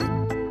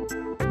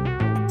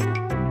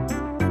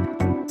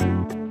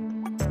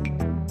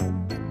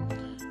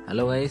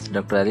Hello guys,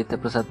 Dr. Aditya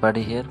Prasad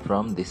Pati here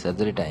from The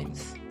Surgery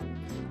Times.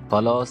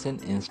 Follow us in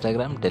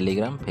Instagram,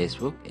 Telegram,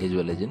 Facebook as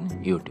well as in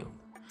YouTube.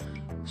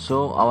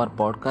 So our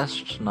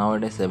podcast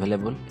nowadays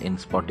available in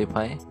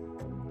Spotify,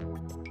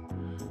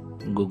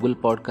 Google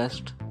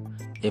Podcast,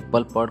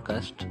 Apple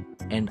Podcast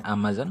and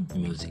Amazon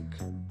Music.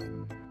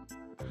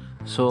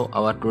 So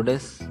our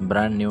today's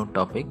brand new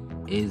topic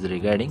is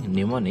regarding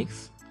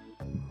mnemonics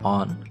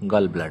on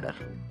gallbladder.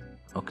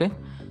 Okay,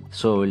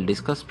 so we'll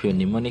discuss few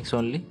mnemonics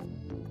only.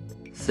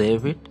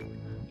 Save it,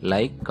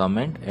 like,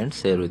 comment and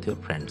share with your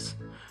friends.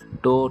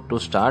 To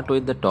start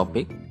with the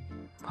topic,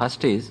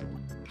 first is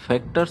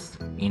factors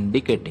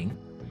indicating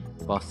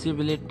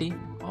possibility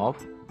of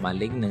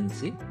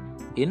malignancy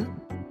in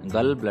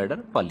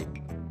gallbladder polyp.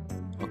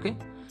 Okay,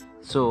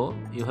 so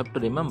you have to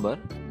remember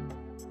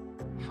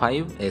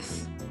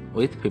 5S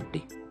with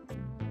 50.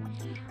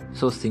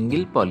 So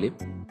single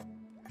polyp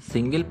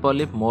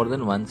more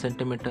than 1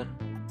 centimeter,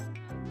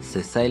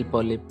 sessile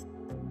polyp,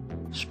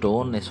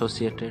 stone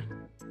associated,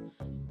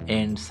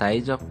 and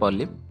size of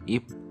polyp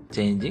if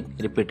changing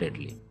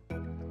rapidly,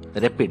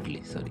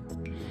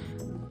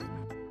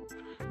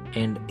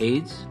 and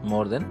age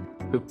more than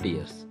 50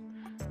 years.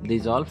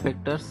 These all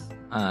factors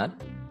are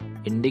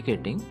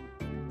indicating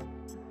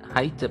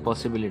high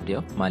possibility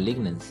of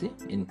malignancy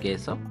in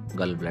case of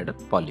gallbladder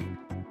polyp.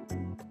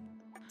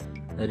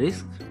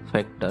 Risk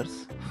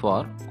factors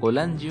for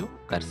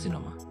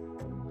cholangiocarcinoma.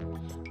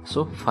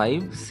 So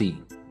 5C: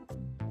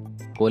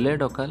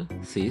 choledochal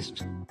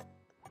cyst,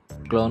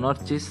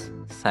 clonorchis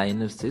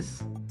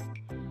sinensis,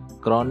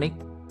 chronic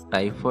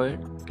typhoid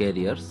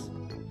carriers,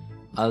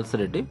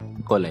 ulcerative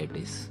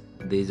colitis.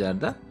 These are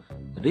the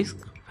risk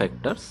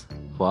factors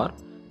for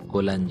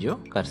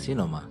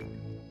cholangiocarcinoma.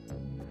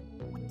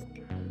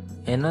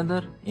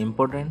 Another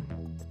important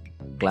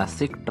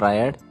classic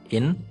triad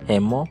in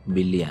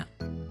hemobilia,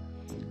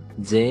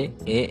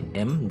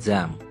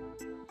 JAM,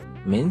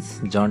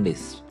 means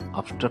jaundice,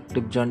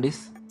 obstructive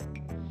jaundice,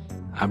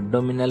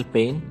 abdominal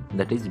pain,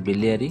 that is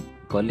biliary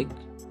colic,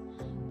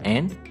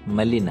 and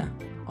melena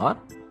or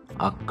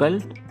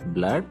occult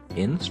blood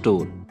in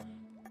stool.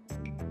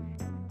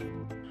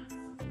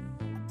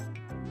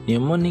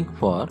 Mnemonic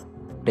for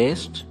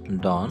test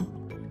done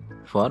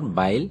for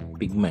bile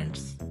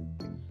pigments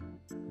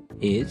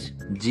is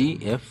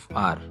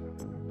GFR.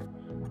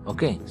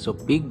 Okay, so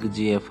pig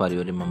GFR,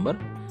 you remember,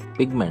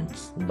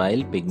 pigments,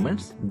 bile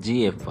pigments,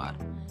 GFR.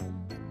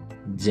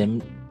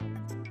 Gemlin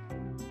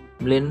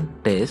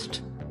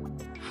test,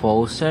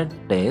 Fawcett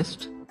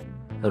test,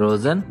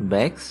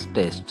 Rosenbach's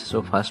test.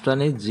 So first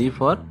one is G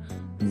for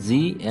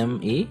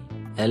GMELIN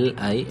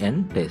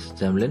test,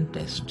 Gemlin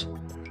test.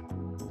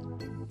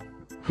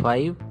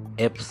 5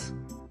 F's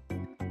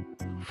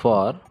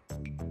for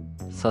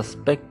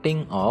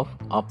suspecting of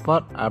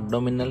upper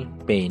abdominal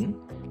pain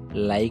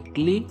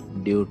likely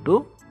due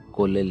to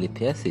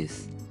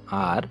cholelithiasis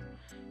are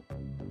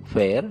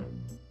fair,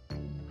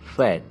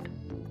 fat,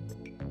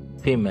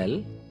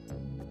 female,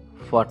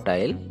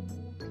 fertile,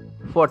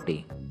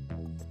 40.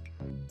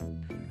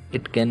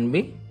 It can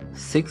be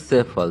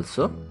 6F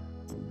also,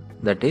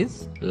 that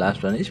is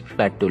last one is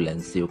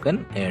flatulence, you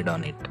can add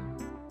on it.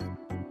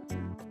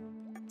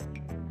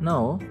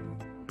 Now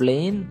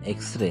plain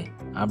X-ray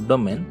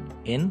abdomen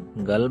in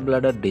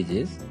gallbladder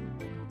disease,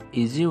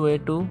 easy way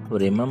to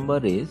remember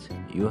is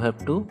you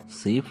have to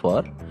see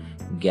for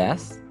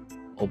gas,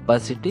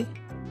 opacity,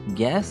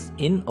 gas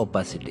in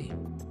opacity.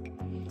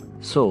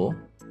 So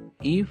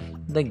if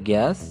the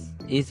gas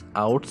is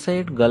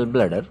outside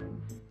gallbladder,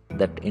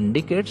 that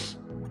indicates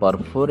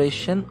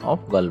perforation of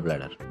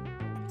gallbladder.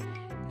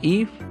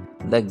 If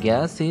the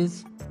gas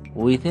is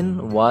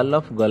within wall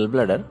of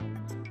gallbladder,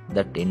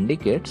 that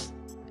indicates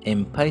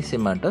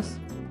emphysematous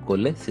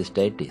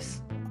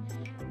cholecystitis.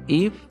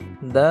 If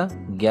the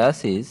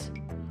gas is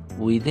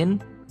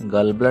within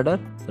gallbladder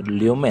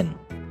lumen,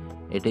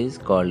 it is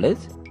called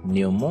as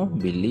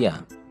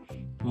pneumobilia,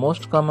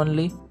 most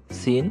commonly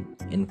seen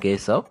in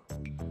case of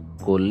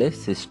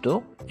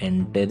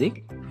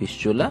cholecystoenteric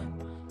fistula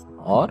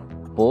or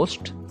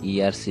post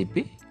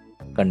ERCP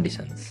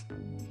conditions.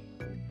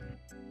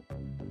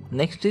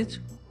 Next is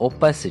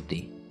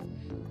opacity.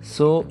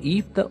 So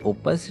if the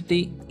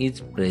opacity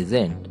is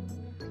present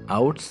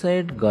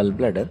outside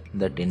gallbladder,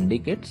 that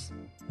indicates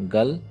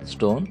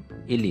gallstone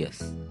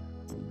ileus.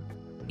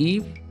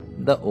 If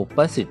the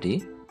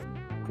opacity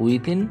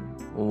within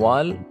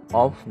wall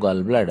of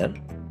gallbladder,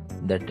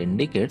 that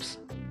indicates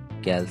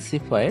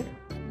calcified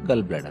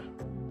gallbladder.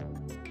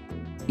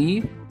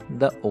 If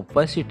the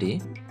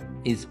opacity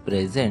is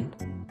present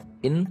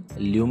in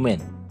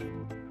lumen,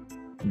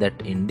 that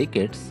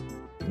indicates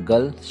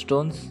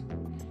gallstones,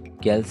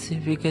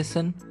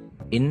 calcification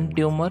in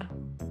tumor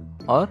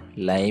or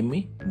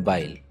limy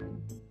bile.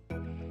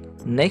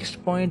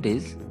 Next point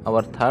is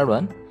our third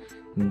one,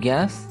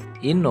 gas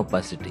in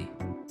opacity.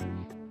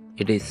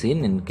 It is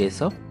seen in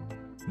case of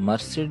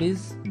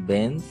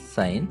Mercedes-Benz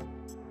sign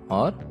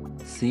or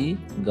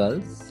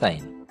Seagull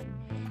sign.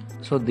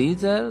 So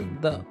these are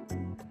the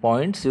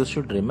points you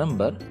should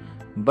remember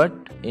But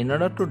in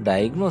order to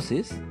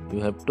diagnosis, you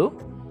have to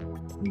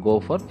go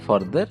for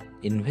further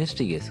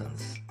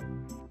investigations.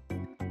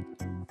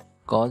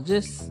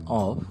 Causes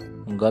of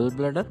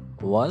gallbladder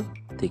wall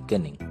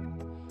thickening.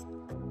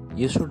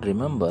 You should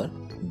remember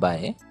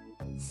by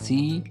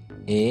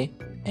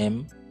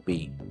CAMP: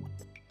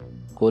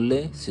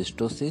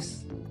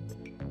 cholecystosis,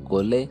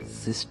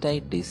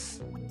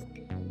 cholecystitis,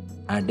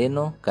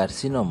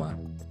 adenocarcinoma,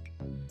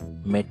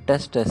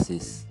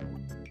 metastasis,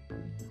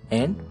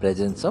 and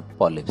presence of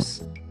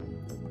polyps.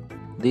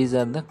 These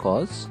are the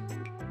cause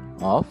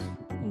of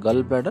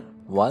gallbladder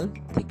wall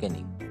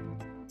thickening.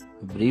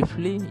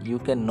 Briefly, you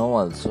can know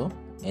also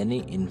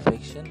any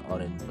infection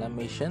or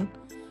inflammation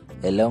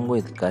along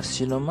with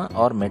carcinoma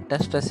or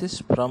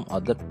metastasis from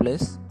other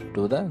place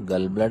to the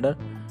gallbladder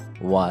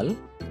wall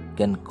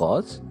can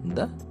cause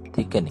the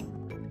thickening.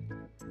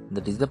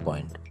 That is the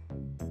point.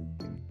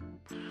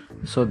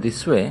 So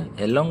this way,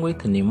 along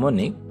with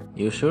mnemonic,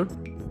 you should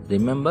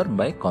remember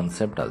by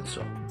concept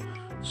also.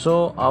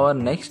 So our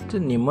next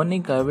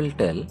mnemonic I will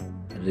tell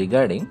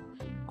regarding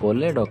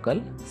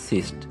choledochal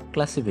cyst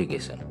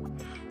classification.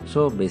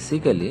 So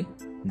basically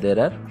there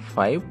are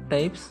 5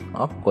 types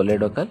of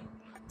choledochal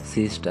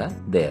cyst are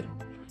there.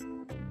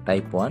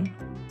 Type 1,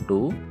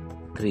 2,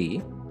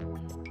 3,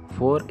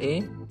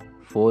 4A,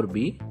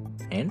 4B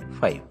and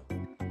 5.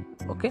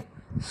 Okay.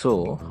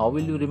 So how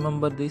will you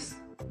remember this?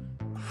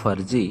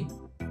 Furgy,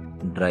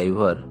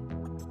 driver,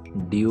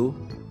 due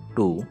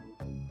to,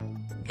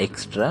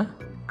 extra,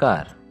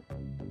 car.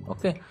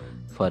 Okay.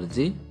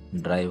 Furgy,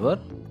 driver,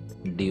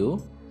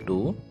 due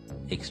to,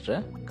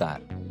 extra, car.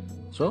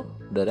 So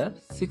there are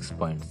 6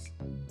 points,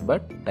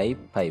 but type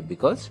 5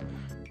 because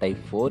type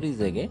 4 is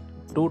again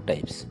 2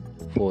 types,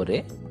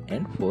 4A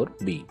and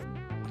 4B.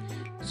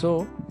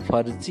 So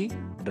furgy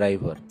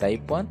driver,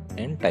 type 1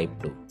 and type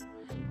 2.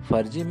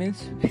 Furgy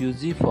means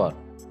fusiform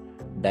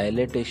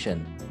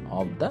dilatation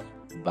of the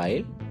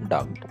bile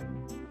duct.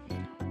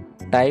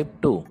 Type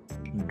 2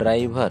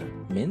 driver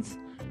means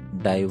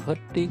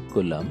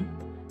diverticulum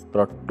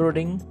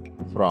protruding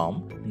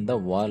from the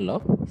wall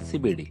of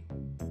CBD.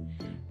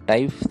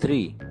 Type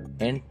 3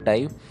 and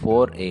type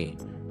 4A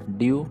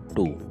due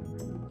to.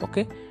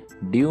 Okay,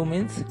 due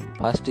means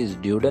first is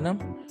duodenum,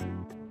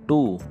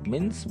 2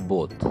 means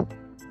both.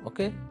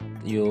 Okay,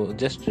 you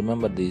just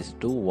remember these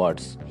 2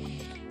 words.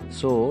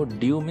 So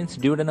due means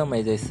duodenum,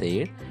 as I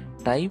said.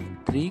 Type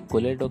 3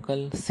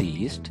 choledochal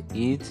cyst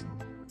is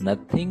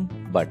nothing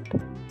but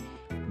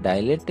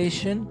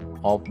dilatation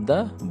of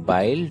the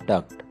bile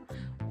duct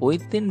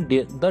within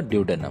the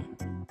duodenum,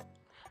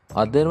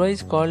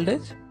 otherwise called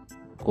as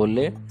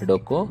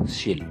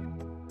choledococele.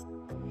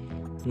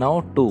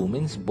 Now 2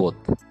 means both.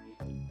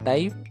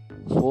 Type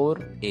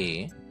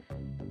 4A,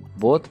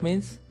 both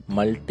means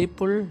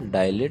multiple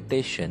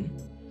dilatation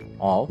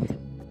of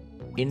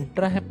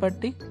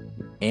intrahepatic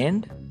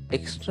and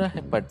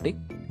extrahepatic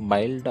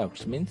bile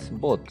ducts, means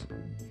both.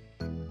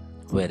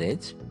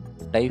 Whereas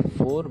type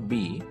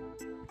 4B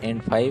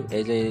and 5,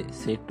 as I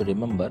said to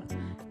remember,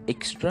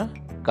 extra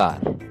car.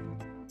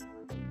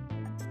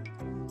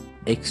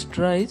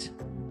 Extra is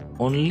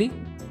only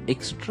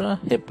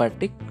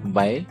extrahepatic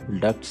bile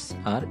ducts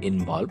are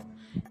involved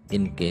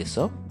in case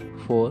of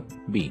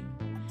 4B.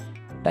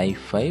 Type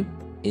 5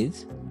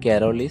 is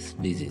Caroli's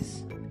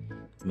disease,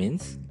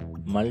 means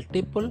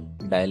multiple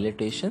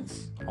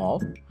dilatations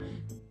of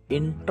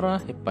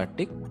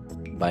intrahepatic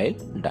bile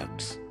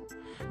ducts.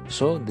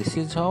 So this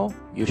is how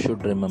you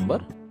should remember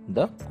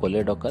the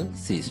choledochal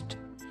cyst.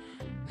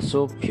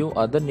 So few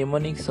other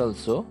mnemonics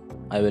also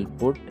I will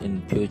put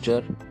in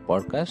future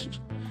podcast,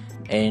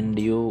 and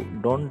you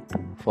don't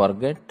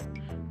forget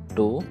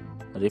to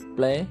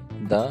reply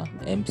the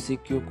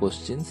MCQ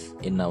questions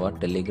in our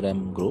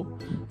Telegram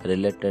group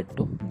related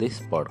to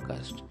this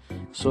podcast.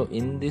 So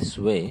in this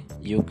way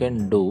you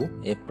can do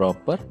a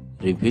proper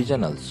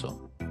revision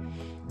also.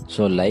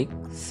 So like,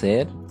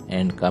 share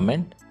and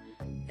comment,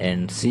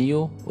 and see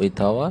you with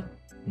our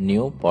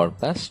new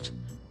podcast.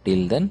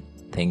 Till then,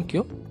 thank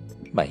you.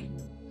 Bye.